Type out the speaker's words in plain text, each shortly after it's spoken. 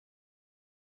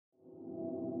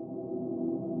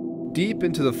Deep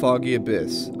into the foggy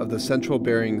abyss of the central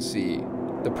Bering Sea,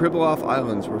 the Pribilof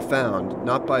Islands were found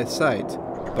not by sight,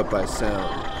 but by sound.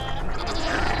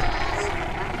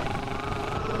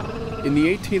 In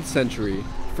the 18th century,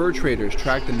 fur traders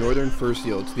tracked the northern fur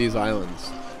seal to these islands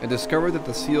and discovered that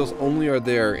the seals only are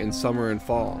there in summer and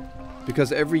fall,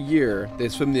 because every year they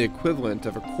swim the equivalent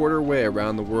of a quarter way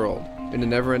around the world in a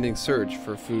never-ending search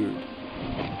for food.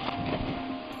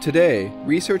 Today,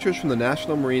 researchers from the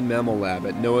National Marine Mammal Lab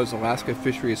at NOAA's Alaska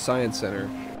Fisheries Science Center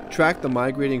track the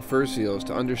migrating fur seals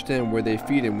to understand where they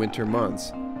feed in winter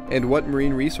months and what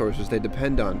marine resources they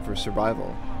depend on for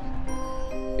survival.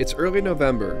 It's early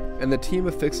November, and the team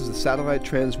affixes a satellite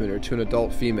transmitter to an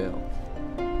adult female.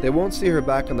 They won't see her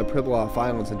back on the Pribilof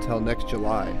Islands until next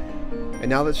July, and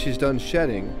now that she's done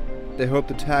shedding, they hope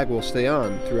the tag will stay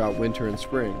on throughout winter and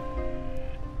spring.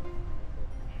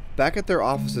 Back at their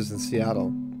offices in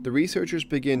Seattle, the researchers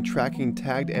begin tracking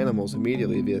tagged animals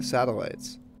immediately via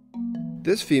satellites.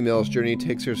 This female's journey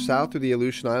takes her south through the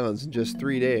Aleutian Islands in just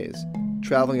 3 days,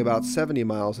 traveling about 70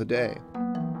 miles a day.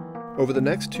 Over the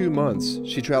next 2 months,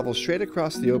 she travels straight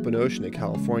across the open ocean in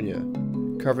California,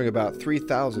 covering about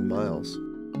 3,000 miles.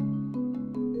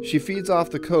 She feeds off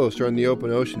the coast or in the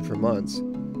open ocean for months,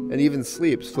 and even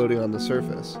sleeps floating on the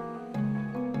surface.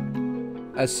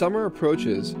 As summer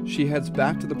approaches, she heads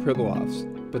back to the Pribilofs,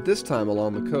 but this time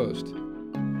along the coast.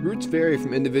 Routes vary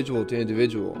from individual to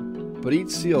individual, but each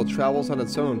seal travels on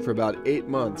its own for about 8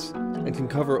 months and can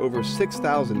cover over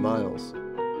 6,000 miles.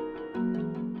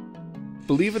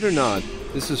 Believe it or not,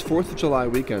 this is 4th of July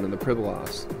weekend in the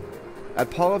Pribilofs. At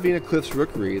Polovina Cliffs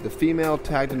Rookery, the female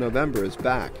tagged in November is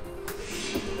back.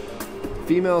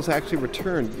 Females actually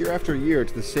return year after year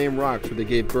to the same rocks where they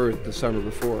gave birth the summer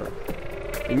before.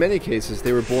 In many cases,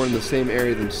 they were born in the same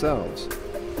area themselves.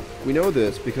 We know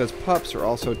this because pups are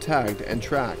also tagged and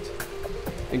tracked.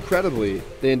 Incredibly,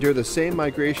 they endure the same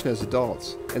migration as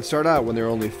adults and start out when they're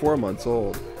only 4 months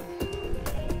old.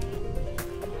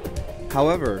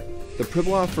 However, the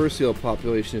Pribilof fur seal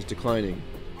population is declining,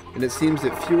 and it seems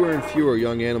that fewer and fewer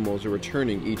young animals are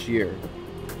returning each year.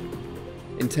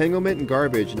 Entanglement in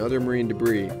garbage and other marine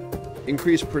debris,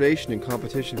 increased predation and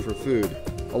competition for food,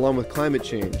 along with climate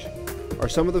change, are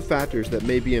some of the factors that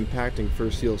may be impacting fur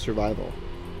seal survival.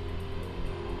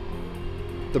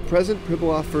 The present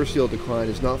Pribilof fur seal decline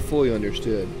is not fully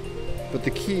understood, but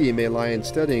the key may lie in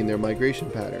studying their migration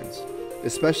patterns,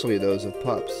 especially those of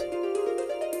pups.